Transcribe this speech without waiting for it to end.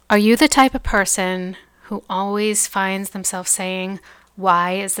Are you the type of person who always finds themselves saying,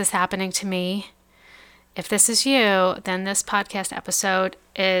 "Why is this happening to me?" If this is you, then this podcast episode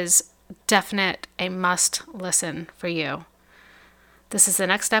is definite a must listen for you. This is the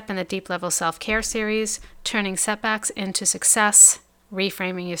next step in the Deep Level Self-Care series, turning setbacks into success,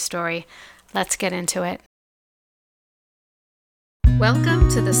 reframing your story. Let's get into it. Welcome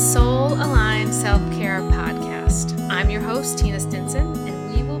to the Soul Aligned Self-Care Podcast. I'm your host, Tina Stinson,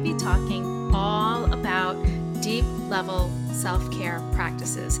 and we will be talking all about deep level self-care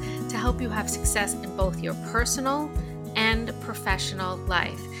practices to help you have success in both your personal and professional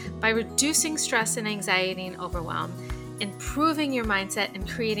life by reducing stress and anxiety and overwhelm, improving your mindset, and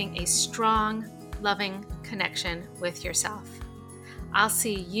creating a strong, loving connection with yourself. I'll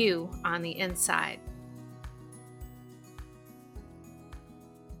see you on the inside.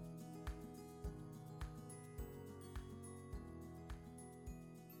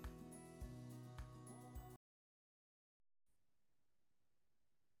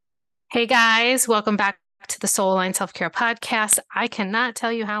 Hey guys, welcome back to the Soul Line Self-Care Podcast. I cannot tell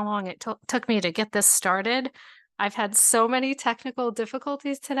you how long it took me to get this started. I've had so many technical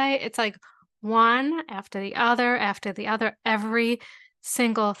difficulties today. It's like one after the other, every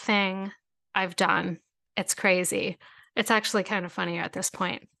single thing I've done. It's crazy. It's actually kind of funny at this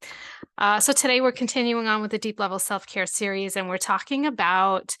point. So today we're continuing on with the Deep Level Self-Care series, and we're talking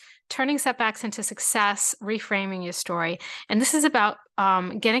about turning setbacks into success, reframing your story. And this is about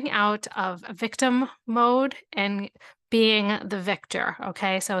getting out of victim mode and being the victor,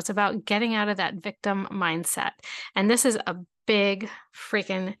 okay? So it's about getting out of that victim mindset. And this is a big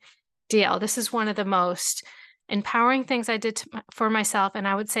freaking deal. This is one of the most empowering things I did for myself, and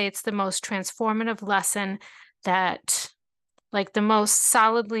I would say it's the most transformative lesson that, like, the most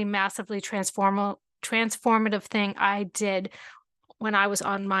solidly, massively transformative thing I did when I was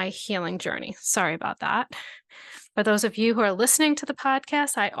on my healing journey. Sorry about that. For those of you who are listening to the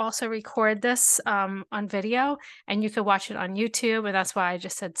podcast, I also record this on video, and you can watch it on YouTube. And that's why I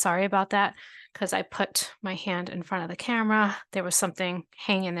just said sorry about that, because I put my hand in front of the camera. There was something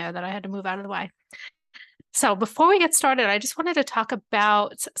hanging there that I had to move out of the way. So before we get started, I just wanted to talk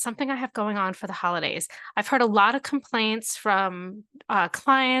about something I have going on for the holidays. I've heard a lot of complaints from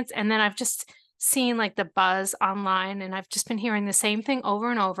clients, and then I've just seen like the buzz online, and I've just been hearing the same thing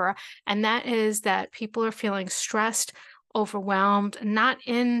over and over. And that is that people are feeling stressed, overwhelmed, not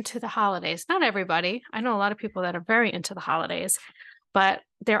into the holidays. Not everybody. I know a lot of people that are very into the holidays, but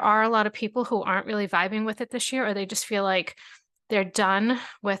there are a lot of people who aren't really vibing with it this year, or they just feel like they're done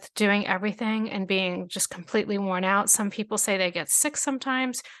with doing everything and being just completely worn out. Some people say they get sick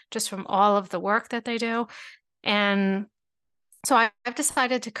sometimes just from all of the work that they do. And so I've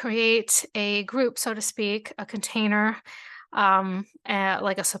decided to create a group, so to speak, a container,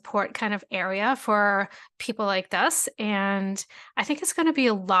 like a support kind of area for people like this. And I think it's going to be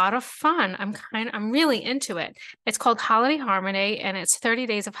a lot of fun. I'm really into it. It's called Holiday Harmony, and it's 30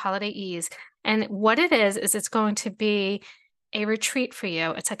 days of holiday ease. And what it is it's going to be a retreat for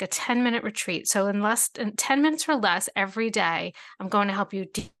you. It's like a 10-minute retreat. So in 10 minutes or less every day, I'm going to help you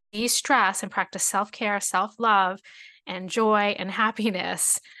de-stress and practice self-care, self-love, and joy and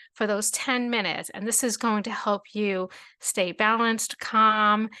happiness for those 10 minutes. And this is going to help you stay balanced,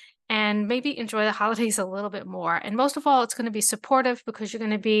 calm, and maybe enjoy the holidays a little bit more. And most of all, it's going to be supportive because you're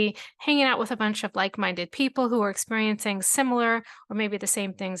going to be hanging out with a bunch of like-minded people who are experiencing similar or maybe the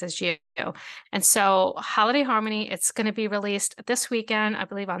same things as you. And so Holiday Harmony, it's going to be released this weekend. I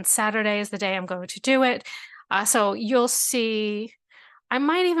believe on Saturday is the day I'm going to do it. So you'll see, I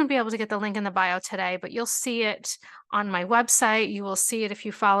might even be able to get the link in the bio today, but you'll see it on my website. You will see it if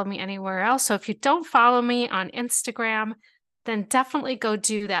you follow me anywhere else. So if you don't follow me on Instagram, then definitely go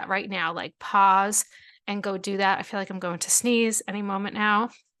do that right now. Like, pause and go do that. I feel like I'm going to sneeze any moment now.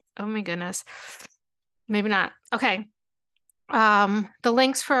 Oh my goodness. Maybe not. Okay. The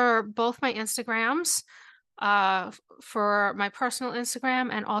links for both my Instagrams, for my personal Instagram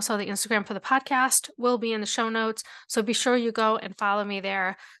and also the Instagram for the podcast, will be in the show notes. So be sure you go and follow me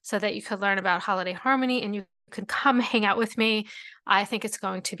there so that you could learn about Holiday Harmony and you can come hang out with me. I think it's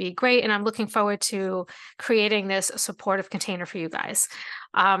going to be great, and I'm looking forward to creating this supportive container for you guys.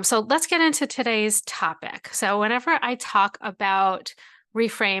 So let's get into today's topic. So whenever I talk about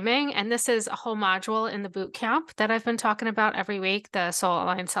reframing, and this is a whole module in the boot camp that I've been talking about every week, the Soul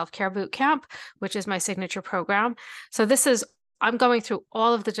Aligned Self-Care Boot Camp, which is my signature program. So I'm going through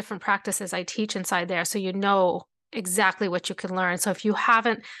all of the different practices I teach inside there, so you know exactly what you can learn. So if you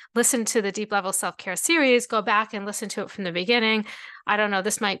haven't listened to the Deep Level Self-Care series, go back and listen to it from the beginning. I don't know,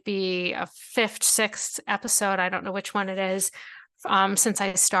 this might be a fifth, sixth episode. I don't know which one it is since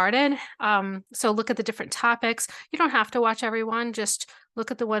I started. So look at the different topics. You don't have to watch everyone, just look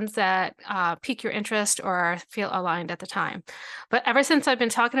at the ones that pique your interest or feel aligned at the time. But ever since I've been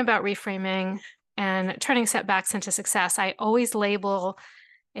talking about reframing and turning setbacks into success, I always label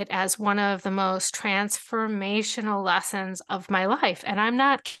it as one of the most transformational lessons of my life. And I'm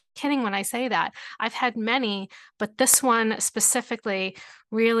not kidding when I say that. I've had many, but this one specifically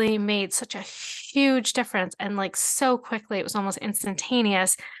really made such a huge difference. And like so quickly, it was almost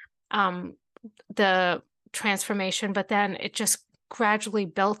instantaneous, the transformation, but then it just gradually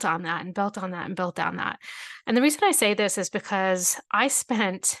built on that and built on that and built on that. And the reason I say this is because I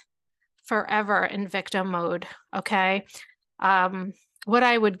spent forever in victim mode. Okay. What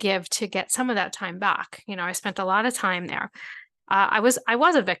I would give to get some of that time back. I spent a lot of time there. I was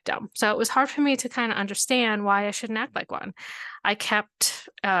a victim, so it was hard for me to kind of understand why I shouldn't act like one. I kept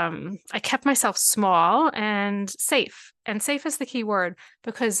myself small and safe. And safe is the key word,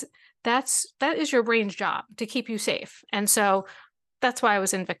 because that is your brain's job, to keep you safe. And so that's why I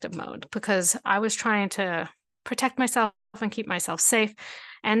was in victim mode, because I was trying to protect myself and keep myself safe.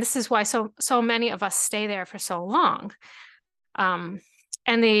 And this is why so many of us stay there for so long.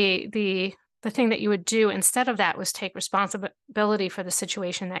 And the thing that you would do instead of that was take responsibility for the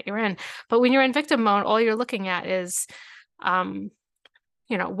situation that you're in. But when you're in victim mode, all you're looking at is,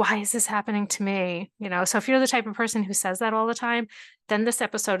 why is this happening to me? So if you're the type of person who says that all the time, then this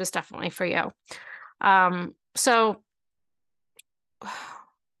episode is definitely for you. So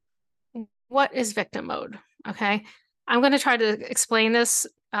what is victim mode? Okay. I'm going to try to explain this,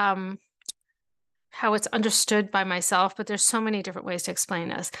 how it's understood by myself, but there's so many different ways to explain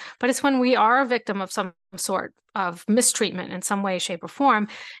this. But it's when we are a victim of some sort of mistreatment in some way, shape, or form,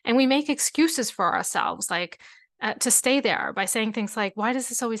 and we make excuses for ourselves, like to stay there by saying things like, why does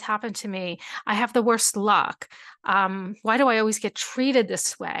this always happen to me? I have the worst luck. Why do I always get treated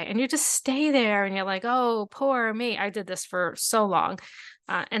this way? And you just stay there and you're like, oh, poor me. I did this for so long.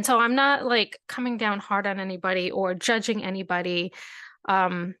 And so I'm not like coming down hard on anybody or judging anybody,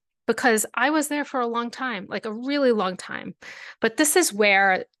 because I was there for a long time, like a really long time. But this is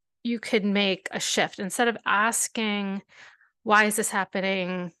where you could make a shift. Instead of asking, why is this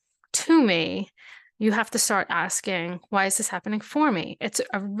happening to me? You have to start asking, why is this happening for me? It's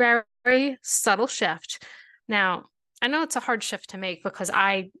a very, very subtle shift. Now, I know it's a hard shift to make because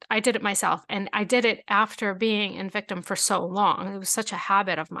I did it myself, and I did it after being in victim for so long. It was such a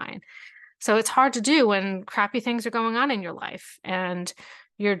habit of mine. So it's hard to do when crappy things are going on in your life and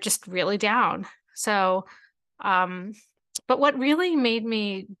you're just really down. So, but what really made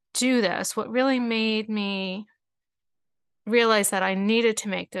me do this, what really made me realize that I needed to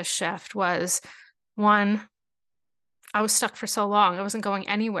make this shift was, one, I was stuck for so long. I wasn't going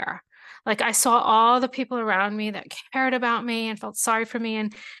anywhere. Like I saw all the people around me that cared about me and felt sorry for me,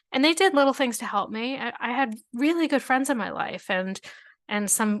 and they did little things to help me. I had really good friends in my life and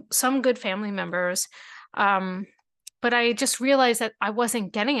some good family members. But I just realized that I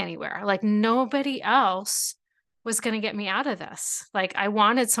wasn't getting anywhere. Like nobody else was going to get me out of this. Like I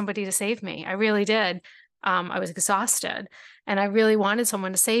wanted somebody to save me. I really did. I was exhausted and I really wanted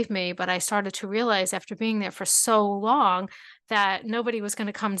someone to save me. But I started to realize after being there for so long that nobody was going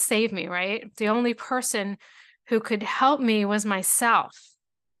to come save me, right? The only person who could help me was myself.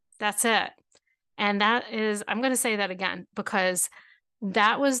 That's it. And that is, I'm going to say that again, because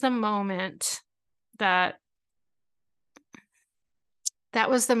that was the moment that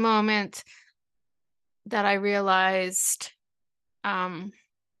I realized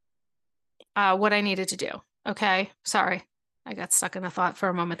what I needed to do. Okay, sorry, I got stuck in the thought for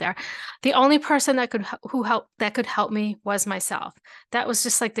a moment there. The only person that could help me was myself. That was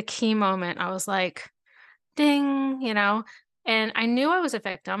just like the key moment. I was like, ding, and I knew I was a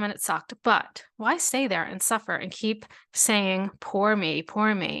victim and it sucked, but why stay there and suffer and keep saying, poor me,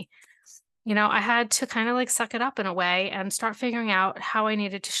 poor me? I had to kind of like suck it up in a way and start figuring out how I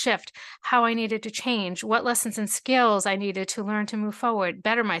needed to shift, how I needed to change, what lessons and skills I needed to learn to move forward,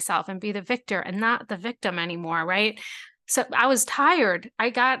 better myself and be the victor and not the victim anymore, right? So I was tired.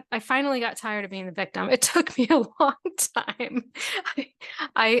 I finally got tired of being the victim. It took me a long time.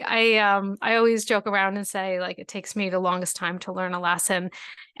 I always joke around and say like it takes me the longest time to learn a lesson.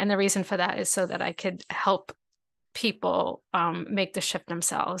 And the reason for that is so that I could help people make the shift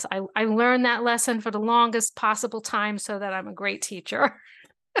themselves. I learned that lesson for the longest possible time so that I'm a great teacher.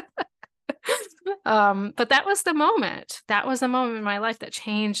 But that was the moment. That was the moment in my life that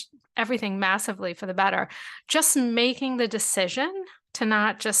changed everything massively for the better. Just making the decision to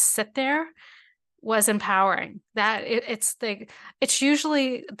not just sit there was empowering. It's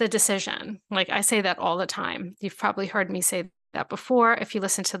usually the decision. Like I say that all the time. You've probably heard me say that before. If you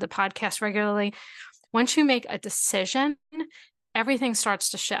listen to the podcast regularly, once you make a decision, everything starts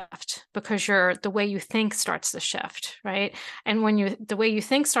to shift because the way you think starts to shift, right? And when the way you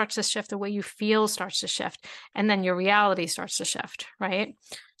think starts to shift, the way you feel starts to shift, and then your reality starts to shift, right?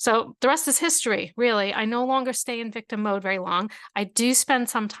 So the rest is history, really. I no longer stay in victim mode very long. I do spend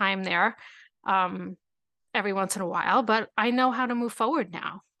some time there every once in a while, but I know how to move forward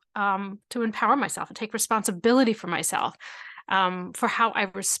now, to empower myself and take responsibility for myself, for how I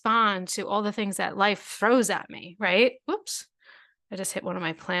respond to all the things that life throws at me, right? Whoops. I just hit one of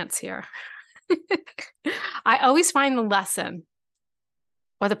my plants here. I always find the lesson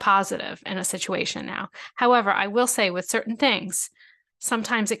or the positive in a situation now. However, I will say with certain things,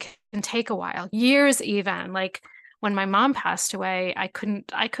 sometimes it can take a while, years even. Like when my mom passed away, I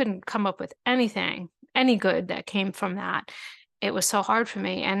couldn't come up with anything, any good that came from that. It was so hard for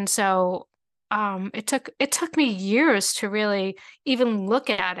me. And so it took me years to really even look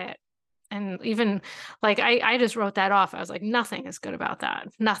at it. And even like I just wrote that off. I was like, nothing is good about that.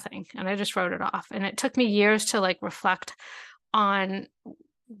 Nothing. And I just wrote it off. And it took me years to like reflect on,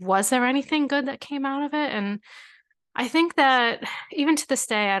 was there anything good that came out of it? And I think that even to this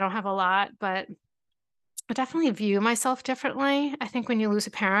day, I don't have a lot, but I definitely view myself differently. I think when you lose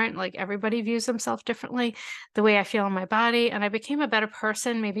a parent, like everybody views themselves differently, the way I feel in my body. And I became a better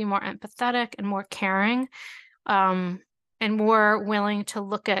person, maybe more empathetic and more caring, and more willing to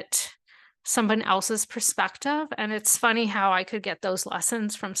look at someone else's perspective. And it's funny how I could get those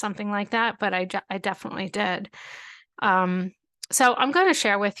lessons from something like that, but I definitely did. So I'm going to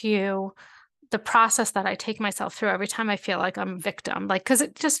share with you the process that I take myself through every time I feel like I'm a victim, like, because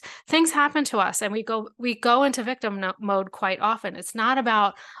it just, things happen to us and we go into victim mode quite often. It's not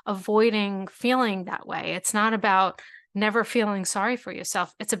about avoiding feeling that way. It's not about never feeling sorry for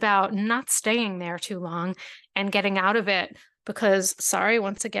yourself. It's about not staying there too long and getting out of it, because sorry,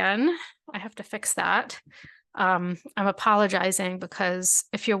 once again, I have to fix that. I'm apologizing because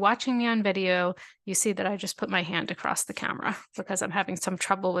if you're watching me on video, you see that I just put my hand across the camera because I'm having some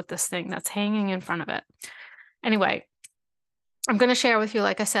trouble with this thing that's hanging in front of it. Anyway, I'm going to share with you,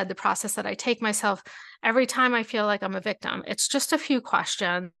 like I said, the process that I take myself every time I feel like I'm a victim. It's just a few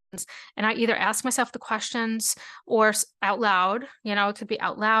questions, and I either ask myself the questions or out loud, it could be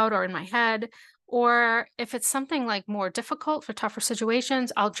out loud or in my head. Or if it's something like more difficult for tougher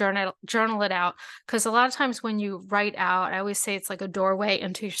situations, I'll journal it out. Because a lot of times when you write out, I always say it's like a doorway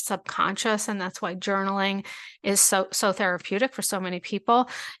into your subconscious. And that's why journaling is so therapeutic for so many people.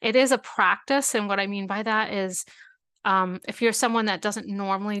 It is a practice. And what I mean by that is, if you're someone that doesn't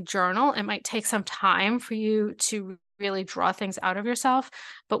normally journal, it might take some time for you to really draw things out of yourself.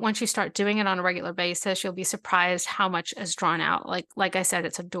 But once you start doing it on a regular basis, you'll be surprised how much is drawn out. Like I said,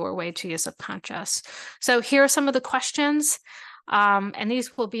 it's a doorway to your subconscious. So here are some of the questions, and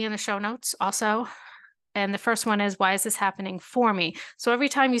these will be in the show notes also. And the first one is, why is this happening for me? So every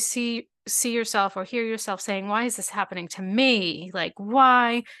time you see yourself or hear yourself saying, why is this happening to me? Like,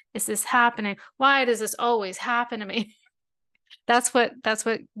 why is this happening? Why does this always happen to me? That's what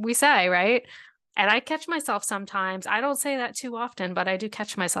we say, right? And I catch myself sometimes. I don't say that too often, but I do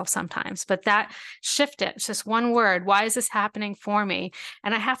catch myself sometimes. But that shift it. It's just one word. Why is this happening for me?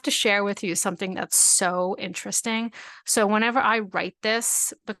 And I have to share with you something that's so interesting. So whenever I write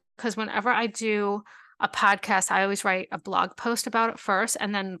this, because whenever I do a podcast, I always write a blog post about it first.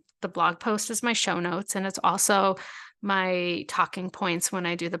 And then the blog post is my show notes. And it's also my talking points when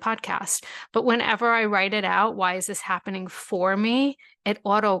I do the podcast. But whenever I write it out, why is this happening for me? It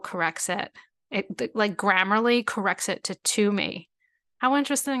auto corrects it. It like Grammarly corrects it to me. How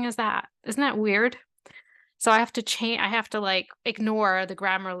interesting is that? Isn't that weird? So I have to like ignore the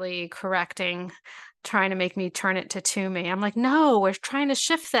Grammarly correcting, trying to make me turn it to me. I'm like, no, we're trying to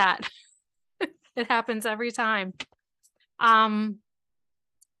shift that. It happens every time. The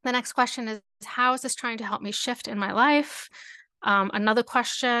next question is, how is this trying to help me shift in my life? Another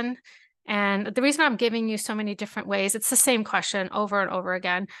question. And the reason I'm giving you so many different ways, it's the same question over and over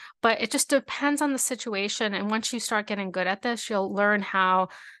again, but it just depends on the situation. And once you start getting good at this, you'll learn how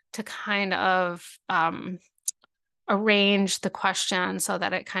to kind of arrange the question so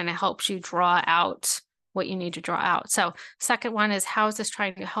that it kind of helps you draw out what you need to draw out. So second one is, how is this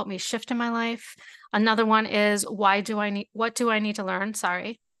trying to help me shift in my life? Another one is, what do I need to learn?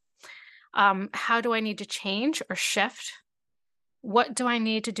 Sorry. How do I need to change or shift? What do I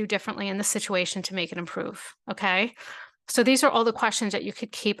need to do differently in the situation to make it improve? Okay. So these are all the questions that you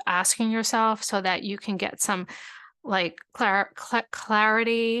could keep asking yourself so that you can get some like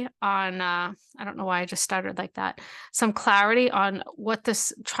clarity on, I don't know why I just started like that, some clarity on what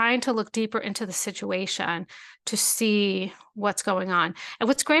this, trying to look deeper into the situation to see what's going on. And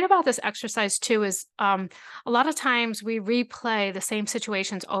what's great about this exercise too is a lot of times we replay the same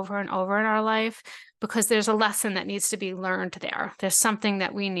situations over and over in our life because there's a lesson that needs to be learned there. There's something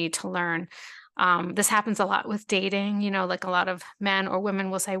that we need to learn. This happens a lot with dating, you know, like a lot of men or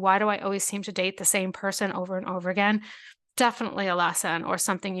women will say, why do I always seem to date the same person over and over again? Definitely a lesson or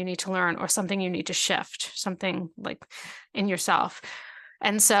something you need to learn or something you need to shift, something like in yourself.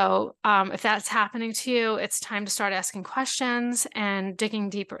 And so if that's happening to you, it's time to start asking questions and digging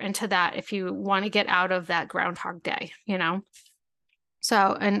deeper into that if you want to get out of that Groundhog Day, you know?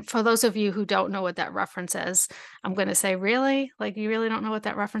 So, and for those of you who don't know what that reference is, I'm going to say, really? Like, you really don't know what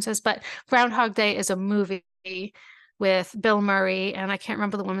that reference is? But Groundhog Day is a movie with Bill Murray, and I can't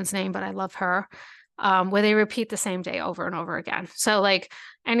remember the woman's name, but I love her, where they repeat the same day over and over again. So, like,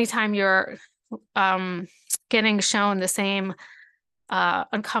 anytime you're getting shown the same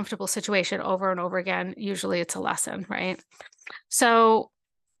uncomfortable situation over and over again, usually it's a lesson, right? So,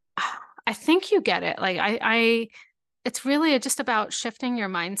 I think you get it. Like, it's really just about shifting your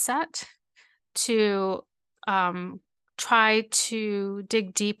mindset to try to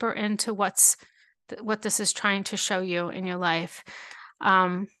dig deeper into what this is trying to show you in your life.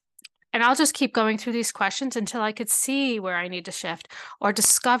 And I'll just keep going through these questions until I could see where I need to shift or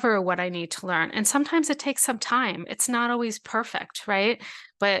discover what I need to learn. And sometimes it takes some time. It's not always perfect, right?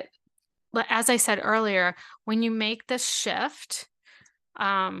 But as I said earlier, when you make this shift,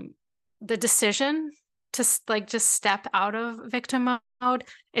 the decision to like just step out of victim mode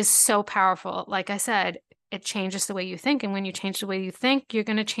is so powerful. Like I said, it changes the way you think. And when you change the way you think, you're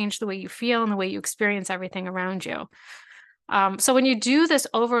going to change the way you feel and the way you experience everything around you. So when you do this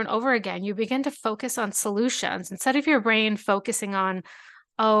over and over again, you begin to focus on solutions. Instead of your brain focusing on,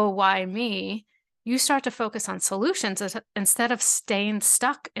 oh, why me? You start to focus on solutions instead of staying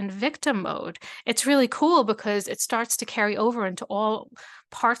stuck in victim mode. It's really cool because it starts to carry over into all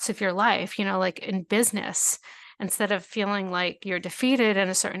parts of your life, you know, like in business. Instead of feeling like you're defeated in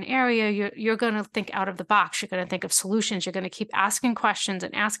a certain area, you're going to think out of the box. You're going to think of solutions. You're going to keep asking questions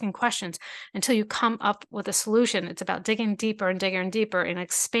and asking questions until you come up with a solution. It's about digging deeper and deeper and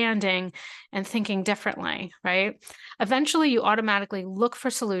expanding and thinking differently, right? Eventually, you automatically look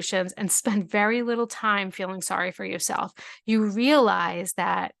for solutions and spend very little time feeling sorry for yourself. You realize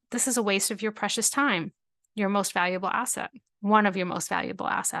that this is a waste of your precious time, your most valuable asset, one of your most valuable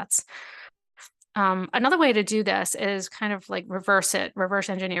assets. Another way to do this is kind of like reverse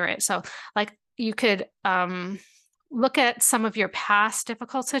engineer it. So like you could look at some of your past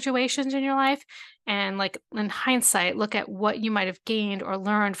difficult situations in your life and like in hindsight, look at what you might have gained or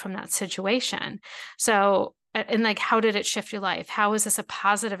learned from that situation. So, and like, how did it shift your life? How is this a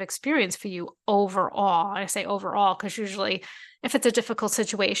positive experience for you overall? I say overall, because usually if it's a difficult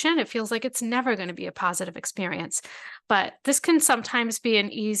situation, it feels like it's never going to be a positive experience. But this can sometimes be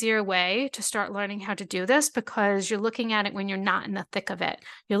an easier way to start learning how to do this because you're looking at it when you're not in the thick of it.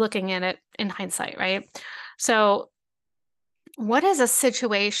 You're looking at it in hindsight, right? So what is a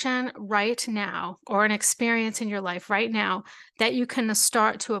situation right now or an experience in your life right now that you can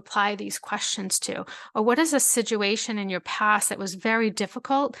start to apply these questions to? Or what is a situation in your past that was very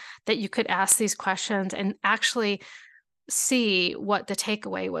difficult that you could ask these questions and actually see what the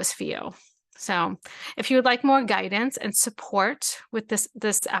takeaway was for you? So if you would like more guidance and support with this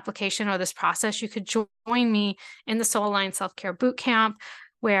application or this process, you could join me in the Soul Aligned Self-Care Bootcamp,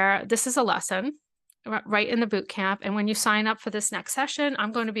 where this is a lesson right in the boot camp. And when you sign up for this next session,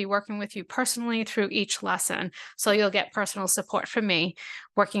 I'm going to be working with you personally through each lesson. So you'll get personal support from me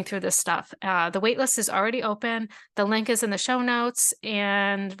working through this stuff. The waitlist is already open. The link is in the show notes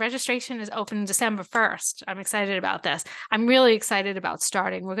and registration is open December 1st. I'm excited about this. I'm really excited about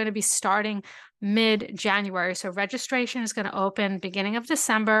starting. We're going to be starting mid-January. So registration is going to open beginning of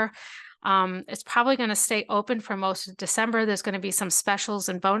December. It's probably going to stay open for most of December. There's going to be some specials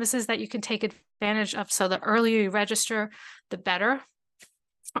and bonuses that you can take advantage of. So the earlier you register, the better.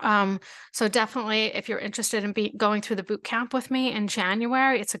 So definitely, if you're interested in going through the boot camp with me in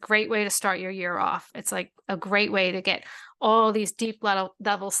January, it's a great way to start your year off. It's like a great way to get all these deep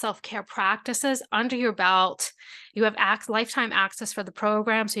level self-care practices under your belt. You have lifetime access for the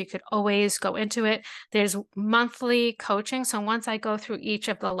program, so you could always go into it. There's monthly coaching. So once I go through each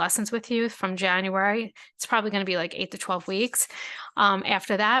of the lessons with you from January, it's probably going to be like 8 to 12 weeks.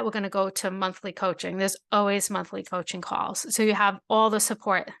 After that, we're going to go to monthly coaching. There's always monthly coaching calls. So you have all the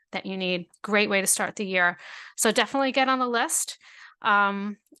support that you need. Great way to start the year. So definitely get on the list.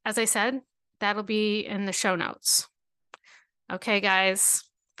 As I said, that'll be in the show notes. Okay, guys,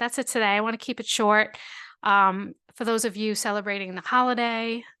 that's it today. I want to keep it short. For those of you celebrating the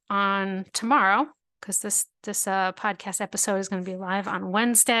holiday on tomorrow, because this podcast episode is going to be live on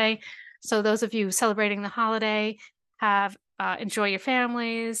Wednesday. So those of you celebrating the holiday, have enjoy your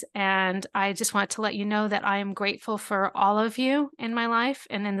families, and I just want to let you know that I am grateful for all of you in my life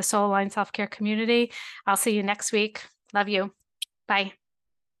and in the Soul Line Self Care community. I'll see you next week. Love you. Bye.